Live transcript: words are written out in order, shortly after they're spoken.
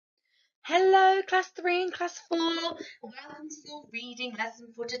Hello, class 3 and class 4. Welcome to your reading lesson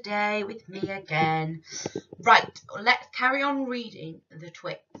for today with me again. Right, let's carry on reading the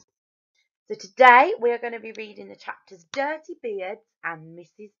Twits. So today we are going to be reading the chapters Dirty Beards and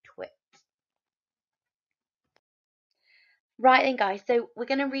Mrs. Twit. Right then, guys, so we're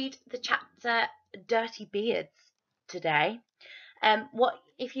going to read the chapter Dirty Beards today. What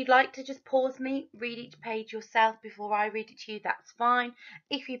if you'd like to just pause me, read each page yourself before I read it to you, that's fine.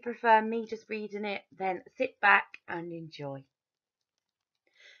 If you prefer me just reading it, then sit back and enjoy.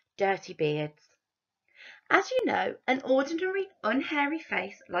 Dirty Beards. As you know, an ordinary unhairy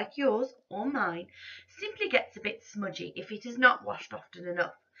face like yours or mine simply gets a bit smudgy if it is not washed often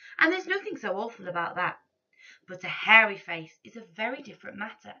enough, and there's nothing so awful about that. But a hairy face is a very different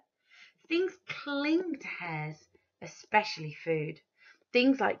matter. Things cling to hairs, especially food.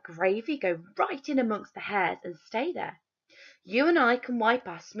 Things like gravy go right in amongst the hairs and stay there. You and I can wipe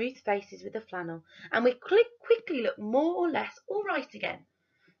our smooth faces with a flannel, and we quickly look more or less all right again.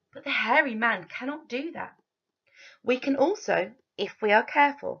 But the hairy man cannot do that. We can also, if we are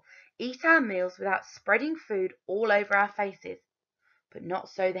careful, eat our meals without spreading food all over our faces. But not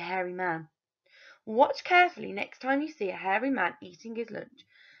so the hairy man. Watch carefully next time you see a hairy man eating his lunch,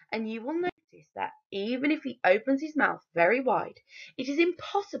 and you will notice that even if he opens his mouth very wide, it is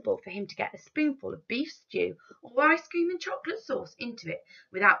impossible for him to get a spoonful of beef stew or ice cream and chocolate sauce into it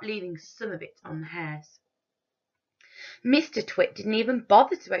without leaving some of it on the hairs. Mr. Twit didn't even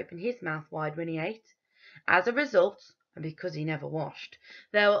bother to open his mouth wide when he ate. As a result, and because he never washed,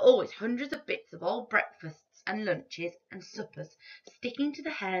 there were always hundreds of bits of old breakfasts and lunches and suppers sticking to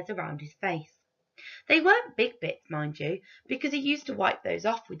the hairs around his face. They weren't big bits, mind you, because he used to wipe those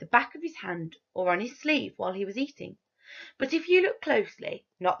off with the back of his hand or on his sleeve while he was eating. But if you look closely,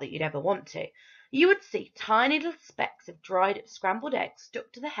 not that you'd ever want to, you would see tiny little specks of dried up scrambled eggs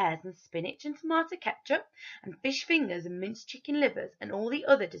stuck to the hairs, and spinach and tomato ketchup, and fish fingers and minced chicken livers, and all the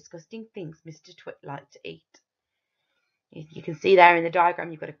other disgusting things Mr. Twit liked to eat. You can see there in the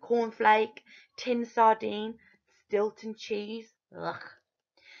diagram you've got a cornflake, tin sardine, Stilton cheese. Ugh.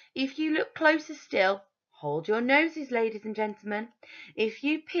 If you look closer still, hold your noses, ladies and gentlemen. If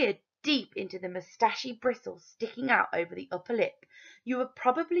you peered deep into the moustachy bristles sticking out over the upper lip, you would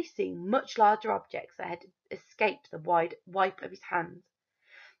probably see much larger objects that had escaped the wide wipe of his hands.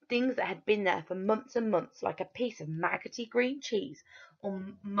 Things that had been there for months and months, like a piece of maggoty green cheese, or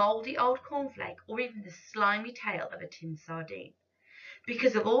mouldy old cornflake, or even the slimy tail of a tin sardine.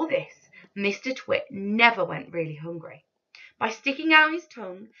 Because of all this, Mr. Twit never went really hungry. By sticking out his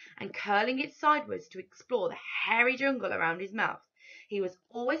tongue and curling it sideways to explore the hairy jungle around his mouth, he was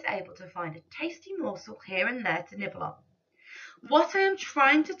always able to find a tasty morsel here and there to nibble on. What I am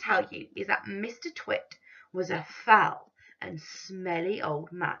trying to tell you is that Mr. Twit was a foul and smelly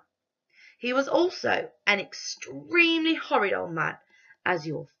old man. He was also an extremely horrid old man, as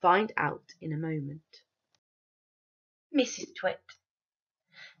you will find out in a moment. Mrs. Twit.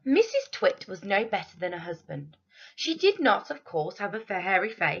 Mrs. Twit was no better than her husband. She did not, of course, have a hairy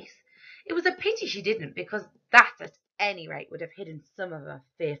face. It was a pity she didn't, because that at any rate would have hidden some of her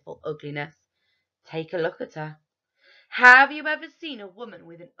fearful ugliness. Take a look at her. Have you ever seen a woman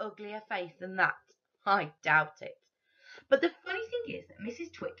with an uglier face than that? I doubt it. But the funny thing is that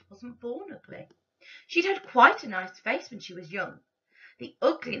Mrs. Twit wasn't born ugly. She'd had quite a nice face when she was young. The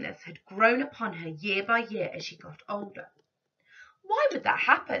ugliness had grown upon her year by year as she got older. Why would that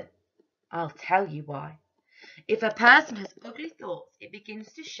happen? I'll tell you why. If a person has ugly thoughts, it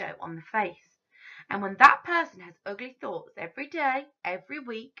begins to show on the face. And when that person has ugly thoughts every day, every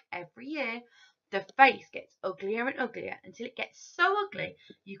week, every year, the face gets uglier and uglier until it gets so ugly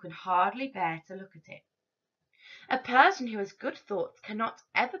you can hardly bear to look at it. A person who has good thoughts cannot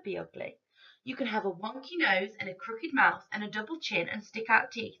ever be ugly. You can have a wonky nose and a crooked mouth and a double chin and stick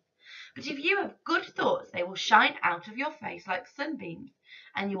out teeth. But if you have good thoughts, they will shine out of your face like sunbeams,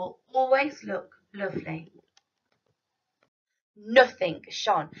 and you will always look lovely. Nothing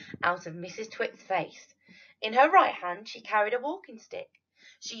shone out of Mrs. Twit's face. In her right hand she carried a walking stick.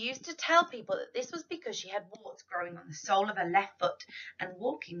 She used to tell people that this was because she had warts growing on the sole of her left foot, and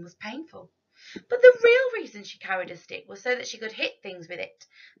walking was painful. But the real reason she carried a stick was so that she could hit things with it,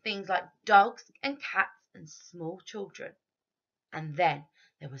 things like dogs and cats and small children. And then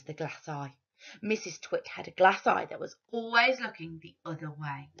there was the glass eye. Mrs. Twit had a glass eye that was always looking the other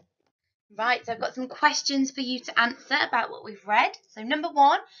way. Right, so I've got some questions for you to answer about what we've read. So number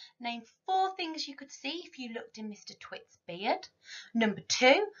 1, name 4 things you could see if you looked in Mr. Twit's beard. Number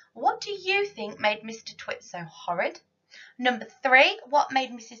 2, what do you think made Mr. Twit so horrid? Number 3, what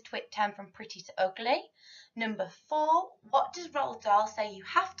made Mrs. Twit turn from pretty to ugly? Number 4, what does Roald Dahl say you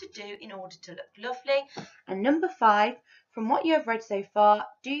have to do in order to look lovely? And number 5, from what you have read so far,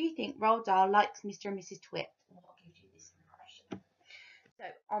 do you think Roald Dahl likes Mr. and Mrs. Twit? What gives you this impression? So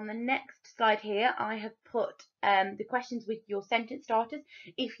on the next slide here, I have put the questions with your sentence starters.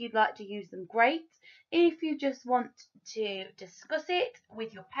 If you'd like to use them, great. If you just want to discuss it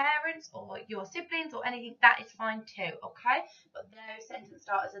with your parents or your siblings or anything, that is fine too, okay? But those sentence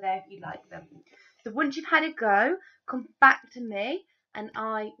starters are there if you'd like them. So once you've had a go, come back to me and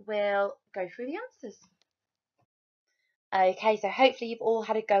I will go through the answers. Okay, so hopefully you've all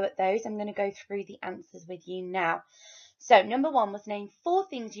had a go at those. I'm going to go through the answers with you now. So number 1 was name 4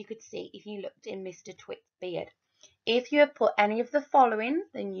 things you could see if you looked in Mr. Twit's beard. If you have put any of the following,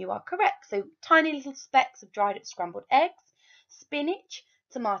 then you are correct. So tiny little specks of dried up scrambled eggs, spinach,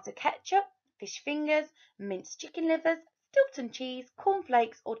 tomato ketchup, fish fingers, minced chicken livers, Stilton cheese,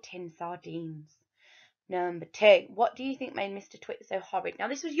 cornflakes or tin sardines. Number 2, what do you think made Mr. Twit so horrid? Now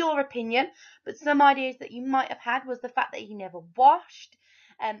this was your opinion, but some ideas that you might have had was the fact that he never washed.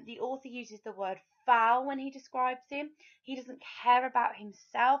 The author uses the word foul when he describes him. He doesn't care about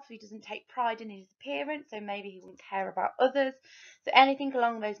himself, so he doesn't take pride in his appearance, so maybe he wouldn't care about others. So anything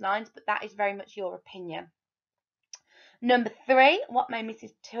along those lines, but that is very much your opinion. Number 3, what made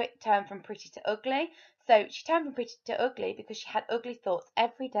Mrs. Twit turn from pretty to ugly? So she turned from pretty to ugly because she had ugly thoughts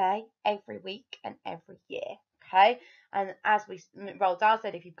every day, every week, and every year. Okay, and as Roald Dahl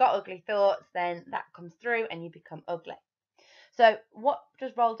said, if you've got ugly thoughts, then that comes through and you become ugly. So what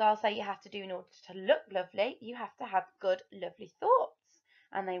does Roald Dahl say you have to do in order to look lovely? You have to have good, lovely thoughts,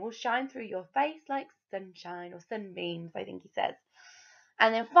 and they will shine through your face like sunshine or sunbeams, I think he says.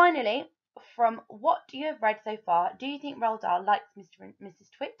 And then finally, from what you have read so far, do you think Roald Dahl likes Mr. and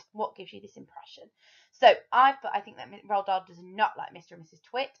Mrs. Twit? What gives you this impression? So I think that Roald Dahl does not like Mr. and Mrs.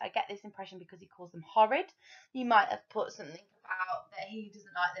 Twit. I get this impression because he calls them horrid. You might have put something about that he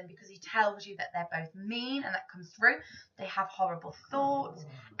doesn't like them because he tells you that they're both mean, and that comes through. They have horrible thoughts.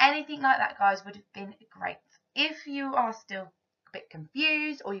 Anything like that, guys, would have been great. If you are still a bit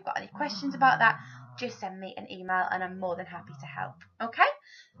confused or you've got any questions about that, just send me an email and I'm more than happy to help. Okay?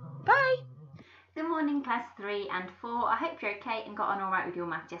 Bye! Good morning, class 3 and 4. I hope you're okay and got on alright with your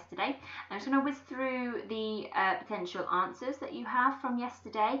math yesterday. I'm just going to whiz through the potential answers that you have from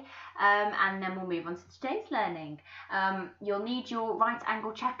yesterday, and then we'll move on to today's learning. You'll need your right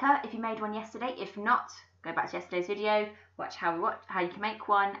angle checker if you made one yesterday. If not, go back to yesterday's video, watch how you can make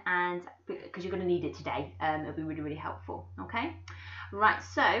one, and because you're going to need it today. It'll be really, really helpful. Okay? Right,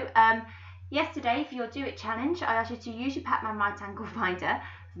 so yesterday for your Do It challenge, I asked you to use your Pac-Man right angle finder,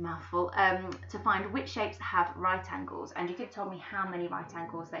 it's a mouthful, to find which shapes have right angles, and you could tell me how many right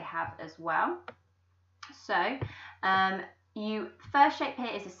angles they have as well. So first shape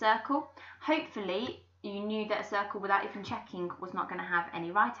here is a circle. Hopefully you knew that a circle, without even checking, was not going to have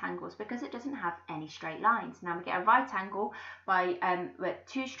any right angles because it doesn't have any straight lines. Now we get a right angle by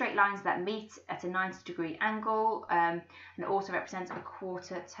two straight lines that meet at a 90-degree angle, and it also represents a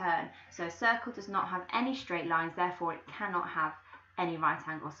quarter turn. So a circle does not have any straight lines, therefore it cannot have any right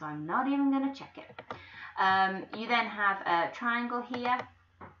angle, so I'm not even going to check it. You then have a triangle here.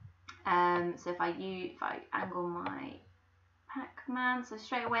 So if I angle my Pac-Man, so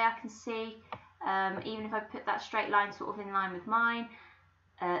straight away I can see, even if I put that straight line sort of in line with mine,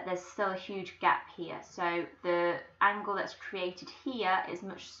 there's still a huge gap here. So the angle that's created here is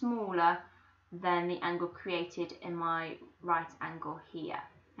much smaller than the angle created in my right angle here.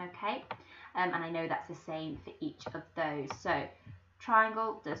 Okay, and I know that's the same for each of those. So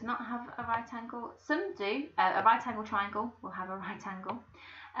triangle does not have a right angle. Some do. A right angle triangle will have a right angle.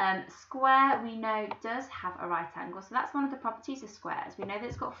 Square, we know, does have a right angle, so that's one of the properties of squares. We know that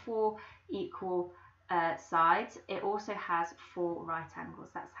it's got 4 equal sides. It also has 4 right angles.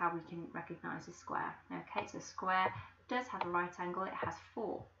 That's how we can recognise a square. Okay, so square does have a right angle. It has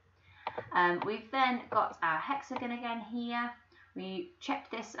 4. We've then got our hexagon again here. We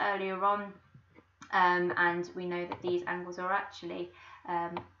checked this earlier on, and we know that these angles are actually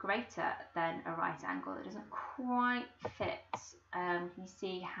greater than a right angle. It doesn't quite fit. You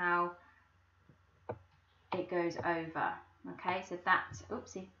see how it goes over. Okay, so that,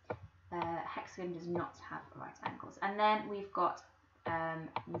 oopsie, hexagon does not have right angles. And then we've got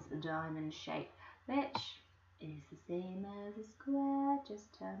this diamond shape, which is the same as a square,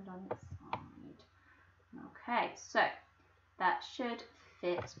 just turned on its side. Okay, so that should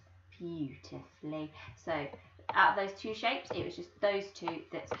fit beautifully. So out of those two shapes, it was just those two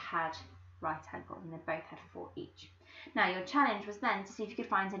that had right angle, and they both had 4 each. Now your challenge was then to see if you could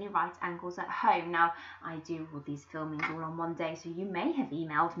find any right angles at home. Now I do all these filmings all on one day, so you may have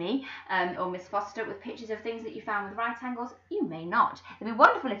emailed me or Miss Foster with pictures of things that you found with right angles. You may not. It'd be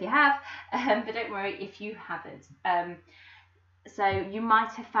wonderful if you have, but don't worry if you haven't. So you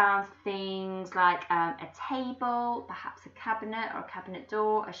might have found things like a table, perhaps a cabinet or a cabinet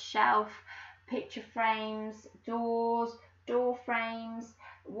door, a shelf, picture frames, doors, door frames,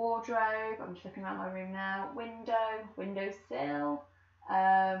 wardrobe. I'm just looking around my room now. Windowsill.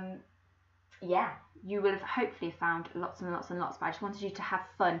 Yeah, you will have hopefully found lots and lots and lots, but I just wanted you to have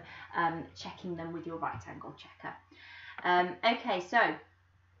fun checking them with your right angle checker. Okay, so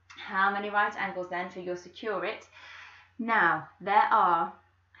how many right angles then for your Secure It? Now, there are,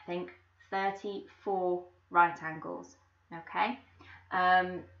 I think, 34 right angles, okay?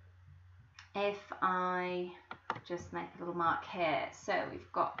 If I just make a little mark here, so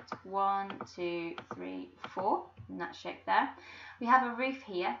we've got 1, 2, 3, 4 in that shape there. We have a roof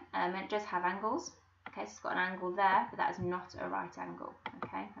here, and it does have angles. Okay, so it's got an angle there, but that is not a right angle,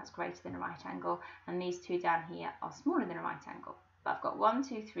 okay? That's greater than a right angle, and these two down here are smaller than a right angle. But I've got 1,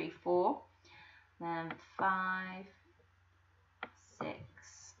 2, 3, 4, then 5,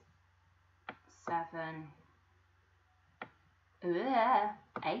 6, 7,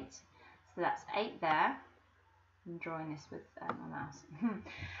 8. So that's 8 there. I'm drawing this with my mouse.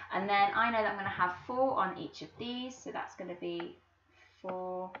 And then I know that I'm going to have 4 on each of these, so that's going to be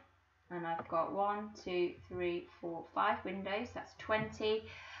 4. And I've got 1, 2, 3, 4, 5 windows. That's 20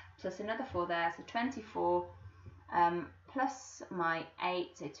 plus another 4 there, so 24. Plus my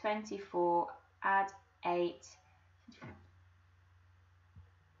 8, so 24. Add 8.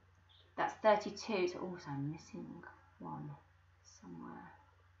 That's 32. So also I'm missing one somewhere,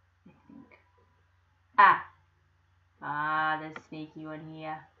 I think. There's a sneaky one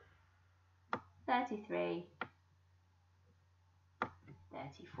here. 33.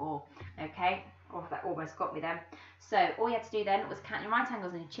 34. Okay, oh, that almost got me then. So all you had to do then was count your right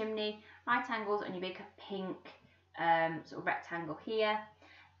angles on your chimney, right angles on your big pink sort of rectangle here.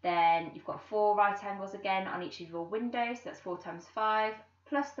 Then you've got 4 right angles again on each of your windows, so that's 4 times 5,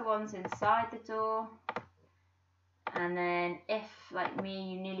 plus the ones inside the door. And then if, like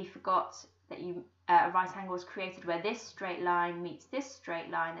me, you nearly forgot that a right angle was created where this straight line meets this straight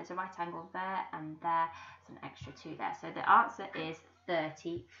line, there's a right angle there and there, there's an extra 2 there. So the answer is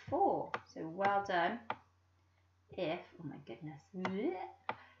 34. So well done if, oh my goodness,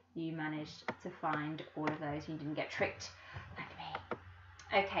 you managed to find all of those, you didn't get tricked like me.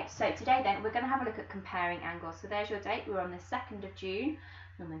 Okay, so today then we're going to have a look at comparing angles. So there's your date, we're on the 2nd of June,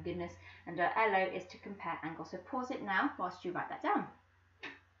 oh my goodness, and our LO is to compare angles. So pause it now whilst you write that down.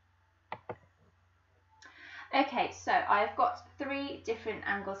 Okay, so I've got 3 different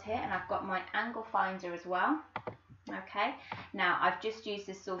angles here, and I've got my angle finder as well. Okay, now I've just used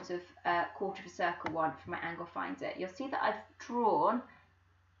this sort of quarter of a circle one for my angle finder. You'll see that I've drawn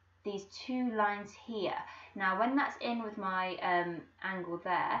these 2 lines here. Now when that's in with my angle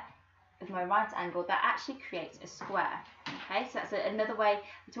there, with my right angle, that actually creates a square. Okay, so that's another way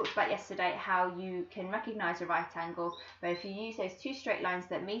we talked about yesterday, how you can recognize a right angle, where if you use those 2 straight lines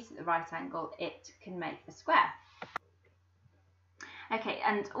that meet at the right angle, it can make a square. Okay,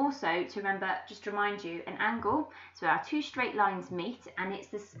 and also to remember, just to remind you, an angle is where our 2 straight lines meet, and it's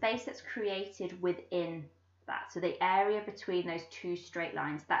the space that's created within that. So the area between those 2 straight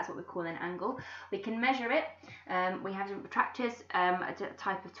lines, that's what we call an angle. We can measure it. We have protractors, a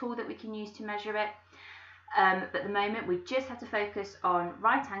type of tool that we can use to measure it. But at the moment, we just have to focus on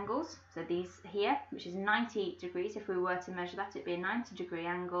right angles. So these here, which is 90 degrees. If we were to measure that, it'd be a 90-degree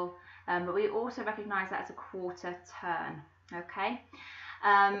angle. But we also recognise that as a quarter turn. Okay.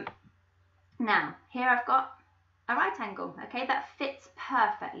 Now here I've got a right angle. Okay, that fits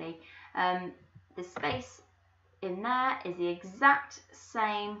perfectly. The space in there is the exact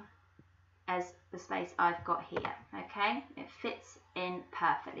same as the space I've got here. Okay, it fits in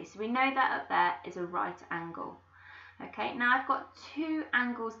perfectly. So we know that up there is a right angle. Okay, now I've got 2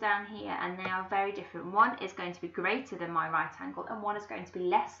 angles down here, and they are very different. One is going to be greater than my right angle, and one is going to be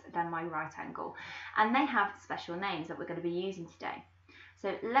less than my right angle. And they have special names that we're going to be using today.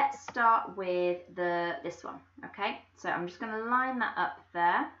 So let's start with this one. Okay, so I'm just going to line that up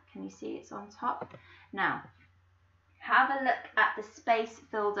there. Can you see it's on top? Now, have a look at the space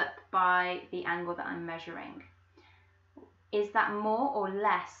filled up by the angle that I'm measuring. Is that more or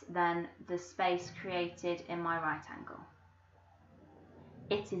less than the space created in my right angle?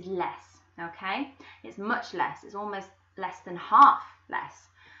 It is less, okay? It's much less. It's almost less than half less,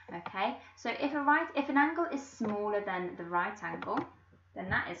 okay? So if an angle is smaller than the right angle, then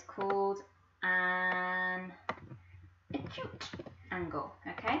that is called an acute angle,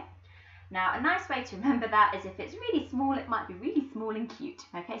 okay? Now, a nice way to remember that is if it's really small, it might be really small and cute.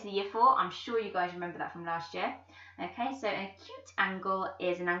 Okay, so year 4, I'm sure you guys remember that from last year. Okay, so an acute angle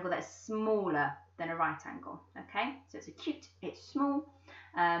is an angle that's smaller than a right angle. Okay, so it's acute, it's small,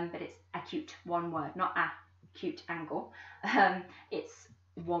 but it's acute, one word, not acute angle. It's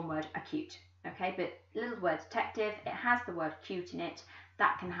one word, acute. Okay, but little word detective, it has the word acute in it.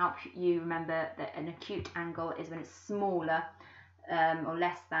 That can help you remember that an acute angle is when it's smaller or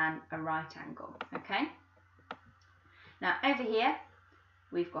less than a right angle. Okay, now over here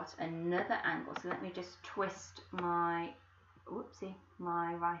we've got another angle, so let me just twist my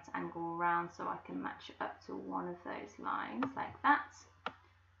my right angle around so I can match it up to one of those lines like that.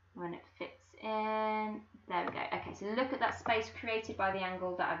 When it fits in, there we go. Okay, so look at that space created by the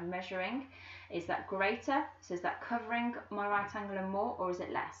angle that I'm measuring. Is that greater? So is that covering my right angle and more, or is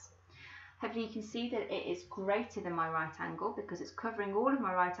it less? Hopefully you can see that it is greater than my right angle because it's covering all of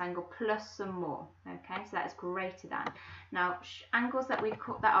my right angle plus some more. Okay, so that is greater than. Now, angles that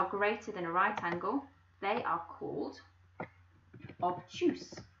are greater than a right angle, they are called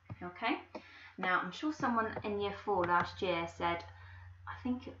obtuse. Okay, now I'm sure someone in year 4 last year said, I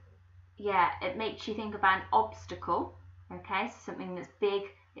think, yeah, it makes you think about an obstacle. Okay, so something that's big,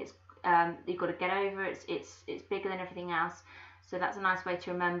 it's you've got to get over, it's bigger than everything else. So that's a nice way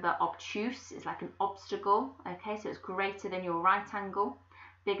to remember obtuse. It's like an obstacle. Okay, so it's greater than your right angle,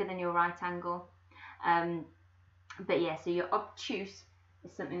 bigger than your right angle. But yeah, so your obtuse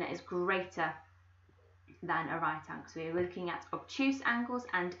is something that is greater than a right angle. So we're looking at obtuse angles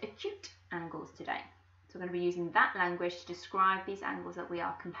and acute angles today. So we're going to be using that language to describe these angles that we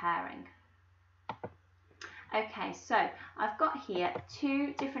are comparing. Okay, so I've got here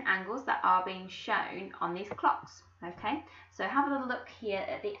 2 different angles that are being shown on these clocks. Okay, so have a little look here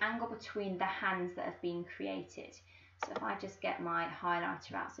at the angle between the hands that have been created. So if I just get my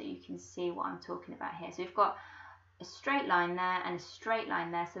highlighter out so you can see what I'm talking about here. So we've got a straight line there and a straight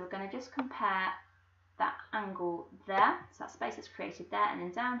line there. So we're going to just compare that angle there, so that space that's created there, and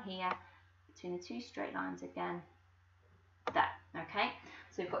then down here between the 2 straight lines again, there. Okay,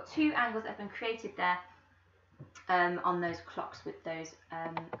 so we've got 2 angles that have been created there on those clocks with those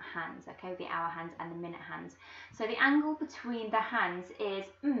hands, okay, the hour hands and the minute hands. So the angle between the hands is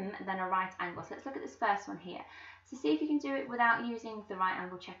then a right angle. So let's look at this first one here. So see if you can do it without using the right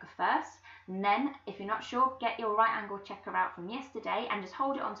angle checker first, and then if you're not sure, get your right angle checker out from yesterday and just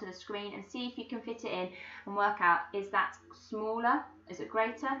hold it onto the screen and see if you can fit it in and work out, is that smaller, is it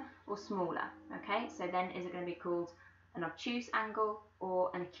greater or smaller? Okay, so then is it going to be called an obtuse angle or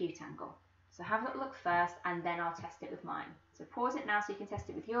an acute angle? So have a little look first and then I'll test it with mine. So pause it now so you can test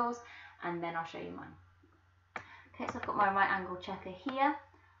it with yours and then I'll show you mine. Okay, so I've got my right angle checker here.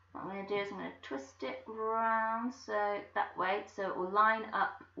 What I'm going to do is I'm going to twist it around so that way, so it will line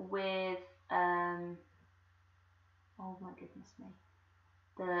up with, oh my goodness me,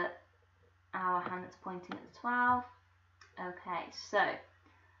 the hour hand that's pointing at the 12. Okay, so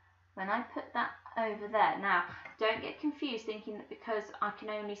when I put that over there, now don't get confused thinking that because I can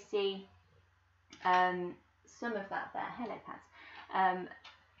only see some of that there, hello Pads,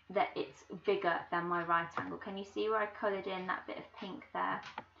 that it's bigger than my right angle. Can you see where I coloured in that bit of pink there?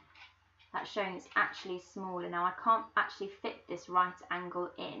 That's showing it's actually smaller. Now I can't actually fit this right angle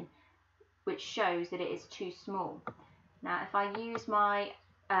in, which shows that it is too small. Now if I use my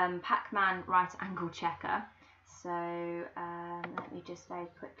Pac-Man right angle checker, so let me just very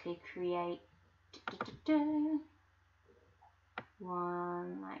quickly create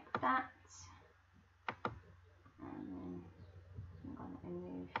one like that. And then I'm going to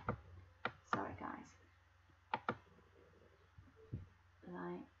remove, sorry guys,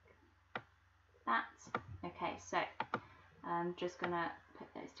 like that. Okay, so I'm just going to put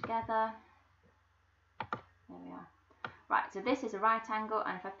those together. There we are. Right, so this is a right angle,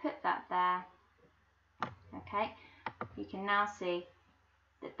 and if I put that there, okay, you can now see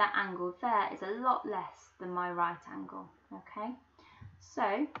that that angle there is a lot less than my right angle. Okay, so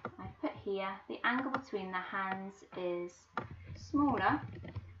I put here the angle between the hands is smaller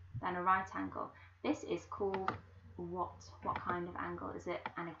than a right angle. This is called what? What kind of angle? Is it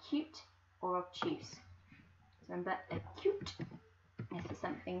an acute or obtuse? So remember, acute is for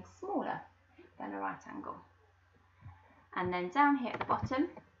something smaller than a right angle. And then down here at the bottom,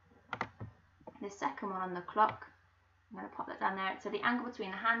 the second one on the clock, I'm going to pop that down there. So the angle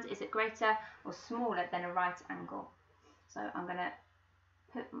between the hands, is it greater or smaller than a right angle? So I'm going to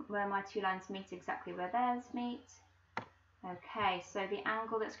put where my 2 lines meet exactly where theirs meet. Okay, so the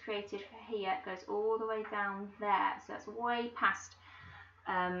angle that's created here goes all the way down there. So that's way past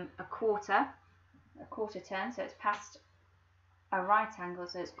a quarter turn, so it's past a right angle,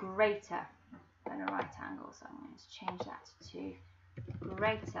 so it's greater than a right angle. So I'm going to change that to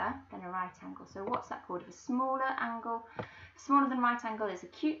greater than a right angle. So what's that called? If a smaller angle, smaller than right angle is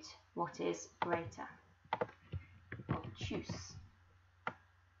acute, what is greater? Obtuse.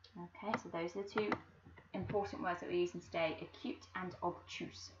 Okay, so those are the two important words that we're using today, acute and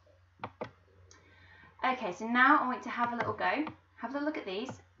obtuse. Okay, so now I want to have a little go. Have a look at these.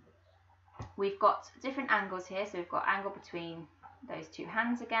 We've got different angles here, so we've got angle between those two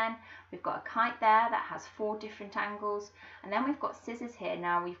hands again. We've got a kite there that has 4 different angles, and then we've got scissors here.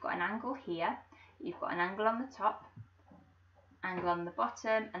 Now we've got an angle here, you've got an angle on the top, angle on the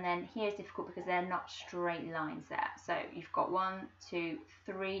bottom, and then here's difficult because they're not straight lines there. So you've got 1, 2,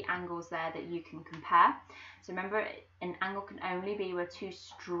 3 angles there that you can compare. So remember, an angle can only be where 2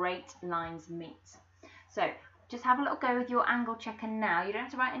 straight lines meet. So just have a little go with your angle checker now. You don't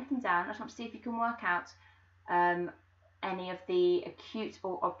have to write anything down. I just want to see if you can work out any of the acute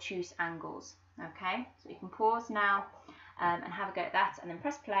or obtuse angles. Okay, so you can pause now and have a go at that, and then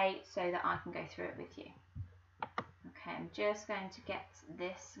press play so that I can go through it with you. Okay, I'm just going to get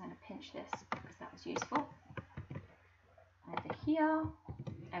this. I'm going to pinch this because that was useful. Over here.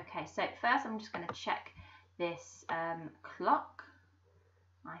 Okay, so first I'm just going to check this clock.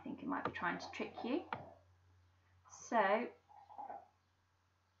 I think it might be trying to trick you. So,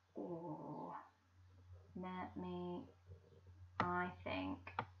 I think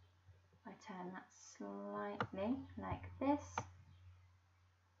if I turn that slightly like this,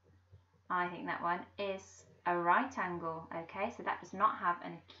 I think that one is a right angle. Okay, so that does not have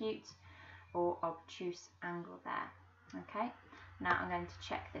an acute or obtuse angle there. Okay, now I'm going to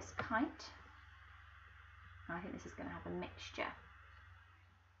check this kite. I think this is going to have a mixture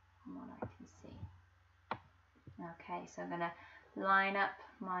from what I can see. Okay, so I'm going to line up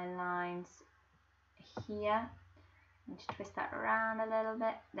my lines here and just twist that around a little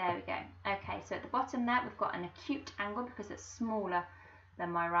bit. There we go. Okay, so at the bottom there we've got an acute angle because it's smaller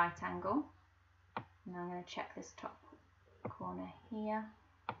than my right angle. Now I'm going to check this top corner here.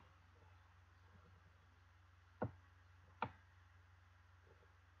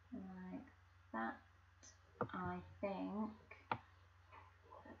 Like that. I think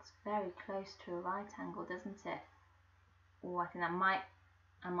that's very close to a right angle, doesn't it? Oh, I think that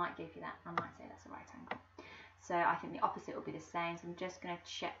I might give you that. I might say that's a right angle. So I think the opposite will be the same. So I'm just going to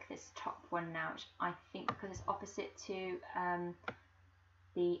check this top one now, which I think because it's opposite to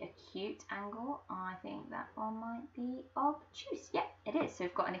the acute angle, I think that one might be obtuse. Yeah, it is. So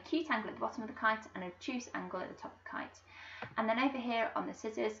we've got an acute angle at the bottom of the kite and an obtuse angle at the top of the kite. And then over here on the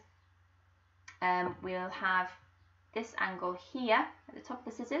scissors, we'll have this angle here at the top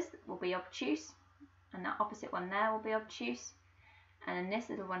of the scissors will be obtuse, and that opposite one there will be obtuse, and then this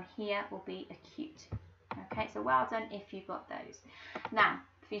little one here will be acute. Okay, so well done if you've got those. Now,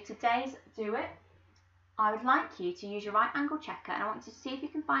 for today's Do It, I would like you to use your right angle checker, and I want you to see if you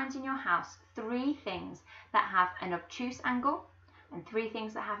can find in your house 3 things that have an obtuse angle and 3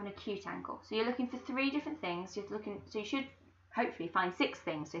 things that have an acute angle. So you're looking for 3 different things. So you should hopefully find 6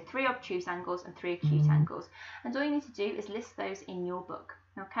 things. So 3 obtuse angles and 3 acute angles. And all you need to do is list those in your book.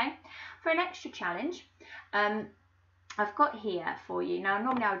 Okay. For an extra challenge, I've got here for you. Now,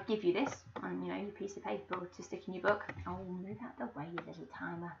 normally I would give you this on, your piece of paper to stick in your book. Oh, move out the way, you little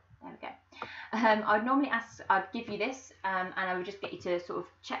timer. There we go. I'd give you this, and I would just get you to sort of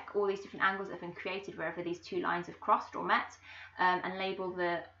check all these different angles that have been created wherever these 2 lines have crossed or met, and label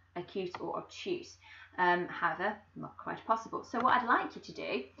the acute or obtuse. However, not quite possible. So what I'd like you to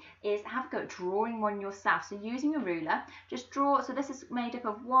do is have a go at drawing one yourself. So using a ruler, just draw. So this is made up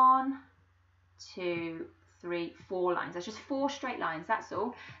of 1, 2, 3, 4 lines. That's just 4 straight lines, that's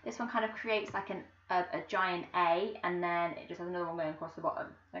all. This one kind of creates like a giant A, and then it just has another one going across the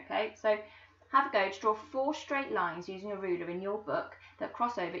bottom. Okay, so have a go to draw 4 straight lines using a ruler in your book that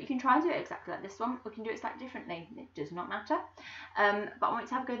cross over. You can try and do it exactly like this one, or you can do it slightly differently. It does not matter. But I want you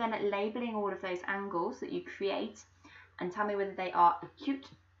to have a go then at labelling all of those angles that you create and tell me whether they are acute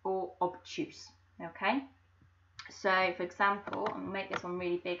or obtuse. Okay, so for example, I'm going to make this one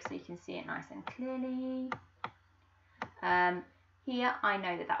really big so you can see it nice and clearly. Here I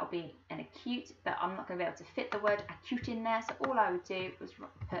know that will be an acute, but I'm not going to be able to fit the word acute in there, so all I would do was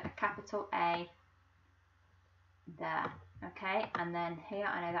put a capital A there. Okay, and then here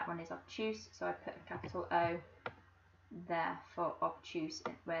I know that one is obtuse, so I put a capital O there for obtuse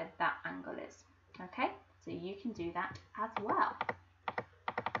where that angle is. Okay, so you can do that as well.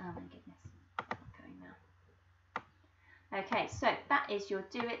 Oh my goodness, what's going now? Okay, so that is your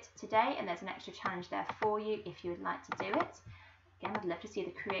Do It today, and there's an extra challenge there for you if you would like to do it. Again, I'd love to see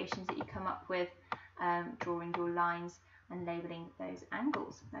the creations that you come up with, drawing your lines and labelling those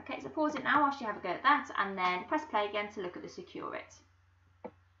angles. Okay, so pause it now whilst you have a go at that, and then press play again to look at the secure it.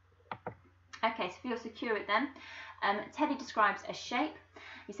 Okay, so for your secure it then, Teddy describes a shape.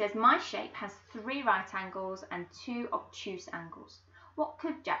 He says, my shape has 3 right angles and 2 obtuse angles. What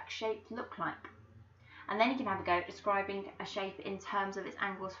could Jack's shape look like? And then you can have a go at describing a shape in terms of its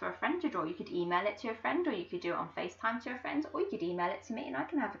angles for a friend to draw. You could email it to a friend, or you could do it on FaceTime to a friend, or you could email it to me and I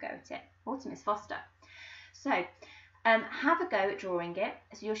can have a go at it, or to Miss Foster. So have a go at drawing it.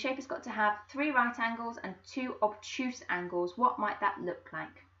 So your shape has got to have 3 right angles and 2 obtuse angles. What might that look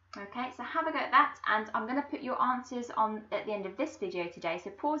like? Okay, so have a go at that, and I'm going to put your answers on at the end of this video today. So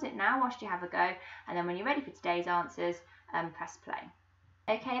pause it now whilst you have a go, and then when you're ready for today's answers, press play.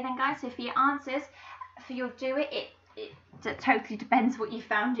 Okay then guys, so for your answers, for your do it totally depends what you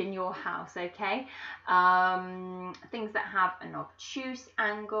found in your house, okay? Things that have an obtuse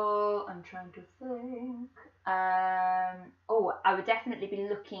angle, I'm trying to think. Oh, I would definitely be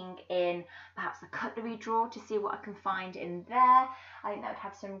looking in perhaps the cutlery drawer to see what I can find in there. I think that would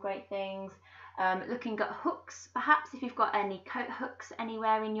have some great things. Looking at hooks, perhaps if you've got any coat hooks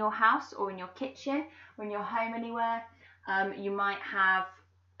anywhere in your house or in your kitchen or in your home anywhere, you might have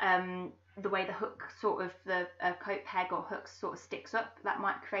the way the hook sort of, the coat peg or hook sort of sticks up, that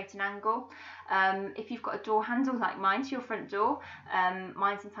might create an angle. If you've got a door handle like mine to your front door,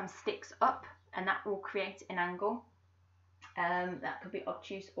 mine sometimes sticks up and that will create an angle. That could be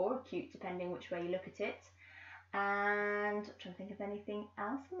obtuse or acute depending which way you look at it. And I'm trying to think of anything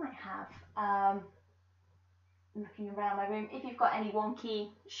else I might have. Looking around my room, if you've got any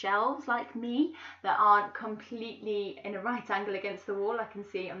wonky shelves like me that aren't completely in a right angle against the wall, I can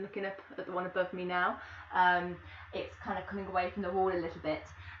see, I'm looking up at the one above me now, it's kind of coming away from the wall a little bit,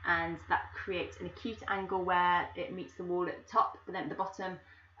 and that creates an acute angle where it meets the wall at the top, but then at the bottom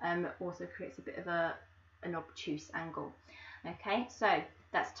also creates a bit of an obtuse angle. Okay, so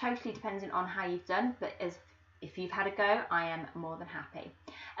that's totally dependent on how you've done, but if you've had a go, I am more than happy.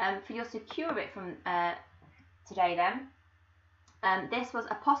 For your secure it from today then, this was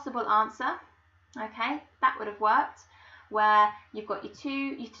a possible answer. Okay, that would have worked, where you've got your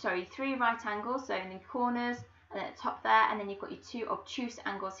 3 right angles, so in the corners and at the top there, and then you've got your 2 obtuse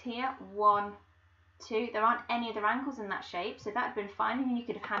angles here, 1, 2. There aren't any other angles in that shape, so that would have been fine, and you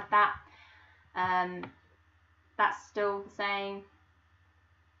could have had that. That's still the same,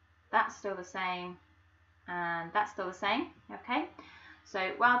 that's still the same, and that's still the same. Okay,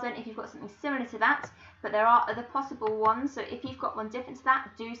 so well done if you've got something similar to that, but there are other possible ones, so if you've got one different to that,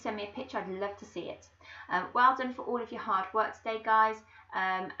 do send me a picture, I'd love to see it. Well done for all of your hard work today, guys,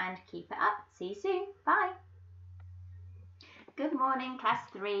 and keep it up. See you soon, bye. Good morning, class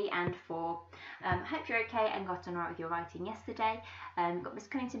 3 and 4. Hope you're okay and got on right with your writing yesterday. Got Miss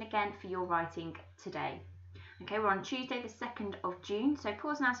Cunnington again for your writing today. Okay, we're on Tuesday the 2nd of June, so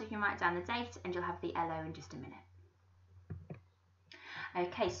pause now so you can write down the date and you'll have the LO in just a minute.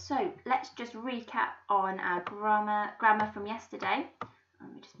 Okay, so let's just recap on our grammar from yesterday.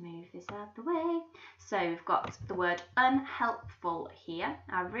 Let me just move this out of the way. So we've got the word unhelpful here.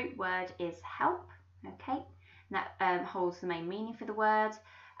 Our root word is help, okay? And that holds the main meaning for the word.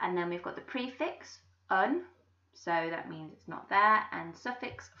 And then we've got the prefix un, so that means it's not there, and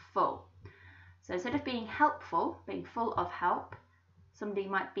suffix full. So instead of being helpful, being full of help, somebody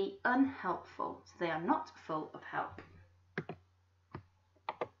might be unhelpful, so they are not full of help.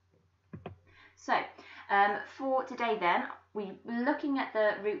 So for today then, we were looking at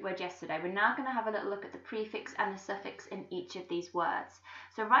the root word yesterday. We're now going to have a little look at the prefix and the suffix in each of these words.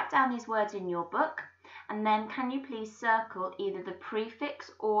 So write down these words in your book, and then can you please circle either the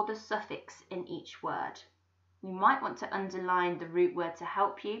prefix or the suffix in each word. You might want to underline the root word to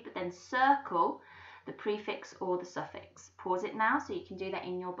help you, but then circle the prefix or the suffix. Pause it now so you can do that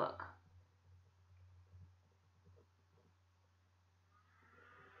in your book.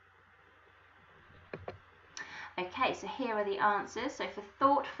 Okay, so here are the answers. So for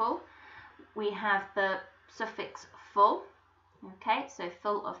thoughtful, we have the suffix full. Okay, so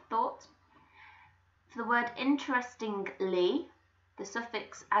full of thought. For the word interestingly, the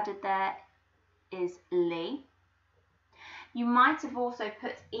suffix added there is ly. You might have also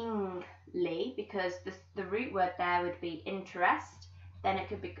put ingly because the root word there would be interest. Then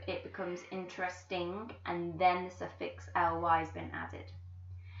it becomes interesting, and then the suffix ly has been added.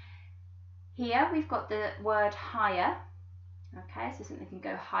 Here we've got the word higher, okay, so something can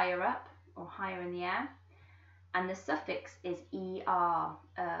go higher up or higher in the air, and the suffix is er,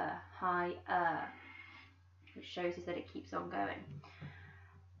 higher, which shows us that it keeps on going.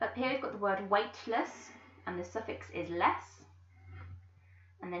 Up here we've got the word weightless, and the suffix is less.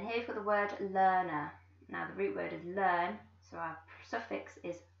 And then here we've got the word learner. Now the root word is learn, so our suffix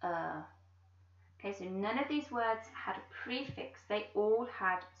is Okay, so none of these words had a prefix, they all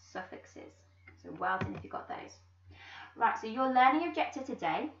had suffixes. So well done if you got those. Right, so your learning objective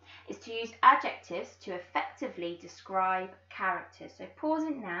today is to use adjectives to effectively describe characters. So pause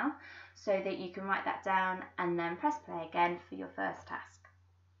it now so that you can write that down and then press play again for your first task.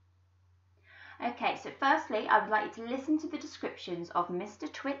 Okay, so firstly, I would like you to listen to the descriptions of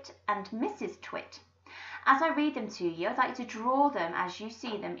Mr. Twit and Mrs. Twit. As I read them to you, I'd like you to draw them as you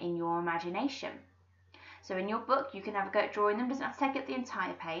see them in your imagination. So in your book, you can have a go at drawing them. It doesn't have to take up the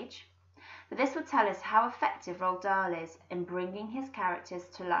entire page. But this will tell us how effective Roald Dahl is in bringing his characters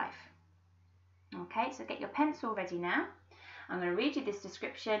to life. Okay, so get your pencil ready now. I'm going to read you this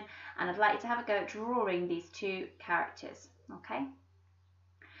description and I'd like you to have a go at drawing these two characters. Okay.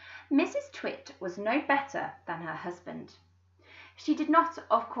 Mrs. Twit was no better than her husband. She did not,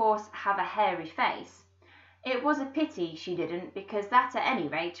 of course, have a hairy face. It was a pity she didn't, because that at any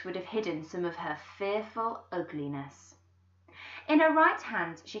rate would have hidden some of her fearful ugliness. In her right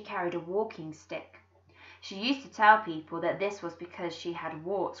hand she carried a walking stick. She used to tell people that this was because she had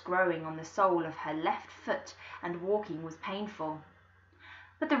warts growing on the sole of her left foot and walking was painful.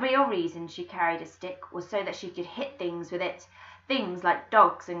 But the real reason she carried a stick was so that she could hit things with it, things like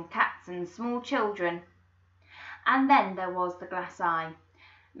dogs and cats and small children. And then there was the glass eye.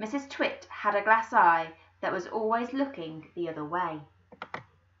 Mrs. Twit had a glass eye that was always looking the other way.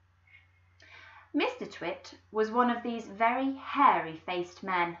 Mr. Twit was one of these very hairy-faced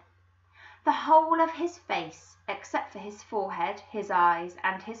men. The whole of his face, except for his forehead, his eyes,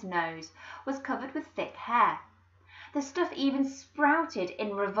 and his nose, was covered with thick hair. The stuff even sprouted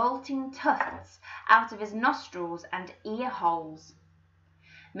in revolting tufts out of his nostrils and ear holes.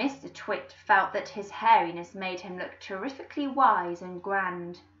 Mr. Twit felt that his hairiness made him look terrifically wise and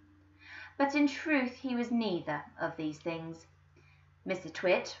grand. But in truth he was neither of these things. Mr.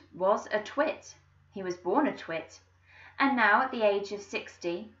 Twit was a twit. He was born a twit, and now at the age of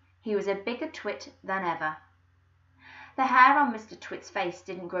 60 he was a bigger twit than ever. The hair on Mr. Twit's face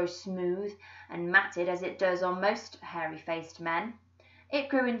didn't grow smooth and matted as it does on most hairy-faced men. It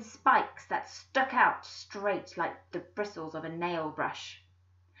grew in spikes that stuck out straight like the bristles of a nail brush.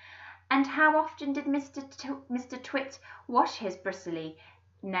 And how often did Mr. Twit wash his bristly,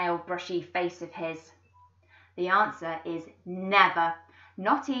 nail-brushy face of his? The answer is never,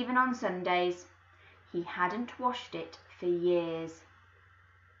 not even on Sundays. He hadn't washed it for years.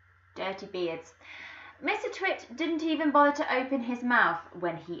 Dirty beards. Mr. Twit didn't even bother to open his mouth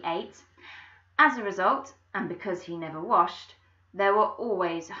when he ate. As a result, and because he never washed, there were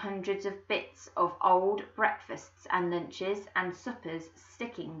always hundreds of bits of old breakfasts and lunches and suppers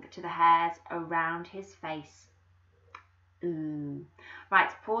sticking to the hairs around his face.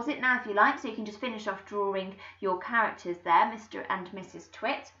 Right, pause it now if you like, so you can just finish off drawing your characters there, Mr. and Mrs.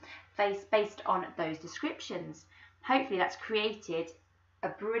 Twit, based on those descriptions. Hopefully that's created a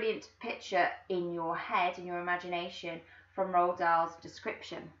brilliant picture in your head, in your imagination, from Roald Dahl's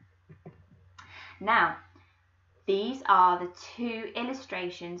description. Now, these are the two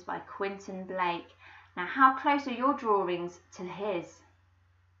illustrations by Quentin Blake. Now, how close are your drawings to his?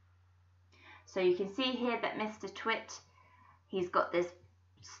 So you can see here that Mr. Twit, he's got this,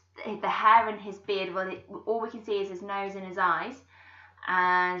 the hair in his beard, well, all we can see is his nose and his eyes.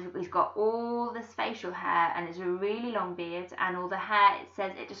 And he's got all this facial hair, and it's a really long beard, and all the hair,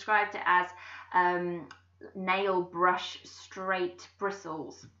 it described it as nail brush straight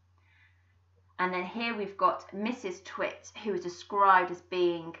bristles. And then here we've got Mrs. Twit, who is described as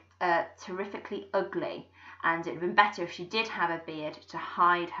being terrifically ugly, and it would have been better if she did have a beard to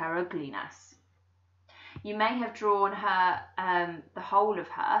hide her ugliness. You may have drawn her, the whole of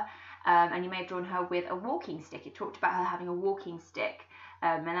her, and you may have drawn her with a walking stick. It talked about her having a walking stick,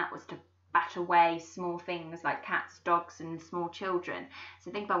 and that was to bat away small things like cats, dogs, and small children.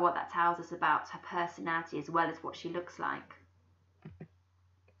 So think about what that tells us about her personality as well as what she looks like.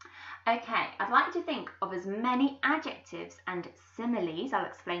 Okay, I'd like to think of as many adjectives and similes, I'll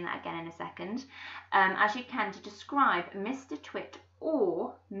explain that again in a second, as you can to describe Mr. Twit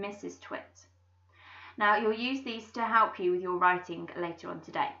or Mrs. Twit. Now, you'll use these to help you with your writing later on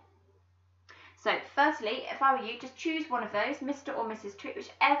today. So, firstly, if I were you, just choose one of those, Mr. or Mrs. Twit,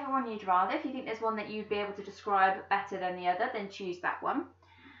 whichever one you'd rather. If you think there's one that you'd be able to describe better than the other, then choose that one.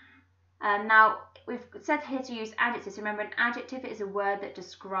 Now, we've said here to use adjectives. Remember, an adjective is a word that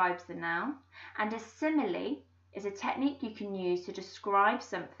describes the noun, and a simile is a technique you can use to describe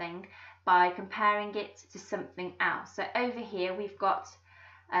something by comparing it to something else. So over here, we've got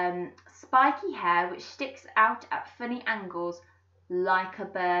spiky hair which sticks out at funny angles like a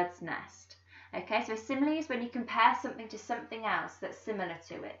bird's nest. Okay, so a simile is when you compare something to something else that's similar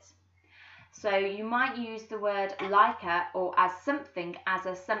to it. So you might use the word like a or as something as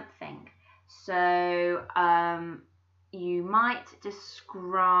a something. So you might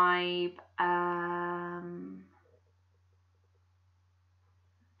describe as,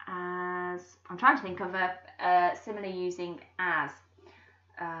 I'm trying to think of a simile using as.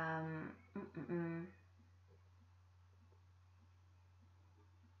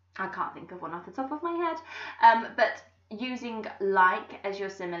 I can't think of one off the top of my head, but using like as your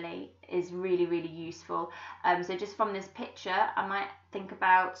simile is really, really useful. So just from this picture, I might think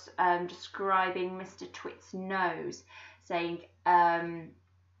about describing Mr. Twit's nose, saying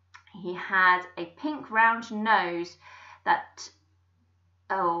he had a pink round nose that,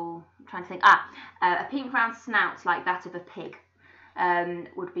 I'm trying to think, a pink round snout like that of a pig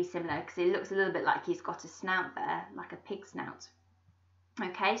would be similar, because it looks a little bit like he's got a snout there, like a pig snout.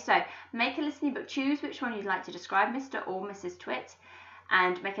 Okay, so make a listening book, choose which one you'd like to describe Mr. or Mrs. Twit,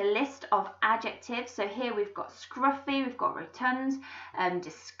 and make a list of adjectives. So here we've got scruffy, we've got rotund,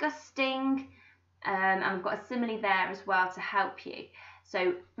 disgusting, and we've got a simile there as well to help you.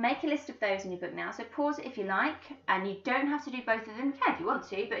 So make a list of those in your book now. So pause it if you like, and you don't have to do both of them. You can if you want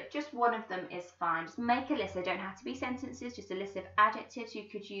to, but just one of them is fine. Just make a list. They don't have to be sentences, just a list of adjectives you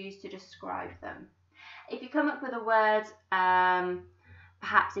could use to describe them. If you come up with a word,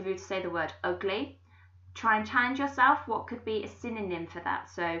 perhaps if you were to say the word ugly, try and challenge yourself. What could be a synonym for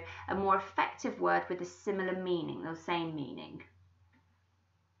that? So a more effective word with a similar meaning, or same meaning.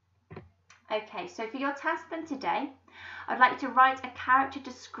 Okay, so for your task then today, I'd like you to write a character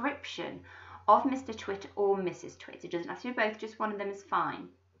description of Mr. Twit or Mrs. Twit. It doesn't have to be both, just one of them is fine.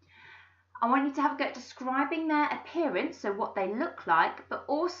 I want you to have a go at describing their appearance, so what they look like, but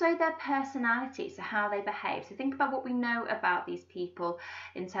also their personality, so how they behave. So think about what we know about these people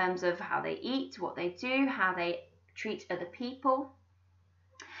in terms of how they eat, what they do, how they treat other people.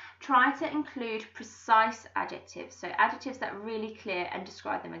 Try to include precise adjectives, so adjectives that are really clear and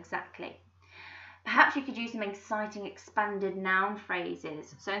describe them exactly. Perhaps you could use some exciting expanded noun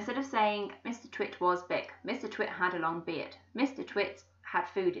phrases. So instead of saying Mr. Twit was big, Mr. Twit had a long beard, Mr. Twit had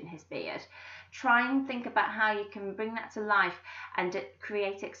food in his beard, try and think about how you can bring that to life and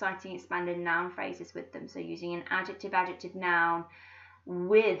create exciting expanded noun phrases with them. So using an adjective, noun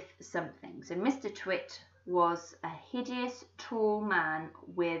with something. So Mr. Twit was a hideous tall man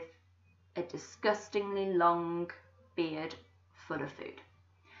with a disgustingly long beard full of food.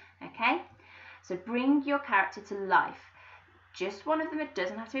 Okay? So bring your character to life. Just one of them, it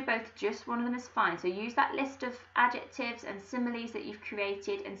doesn't have to be both, just one of them is fine. So use that list of adjectives and similes that you've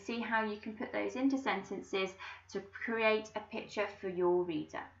created and see how you can put those into sentences to create a picture for your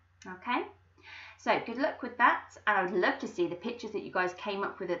reader. Okay? So good luck with that, and I would love to see the pictures that you guys came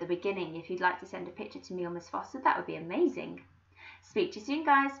up with at the beginning. If you'd like to send a picture to me or Miss Foster, that would be amazing. Speak to you soon,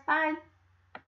 guys. Bye.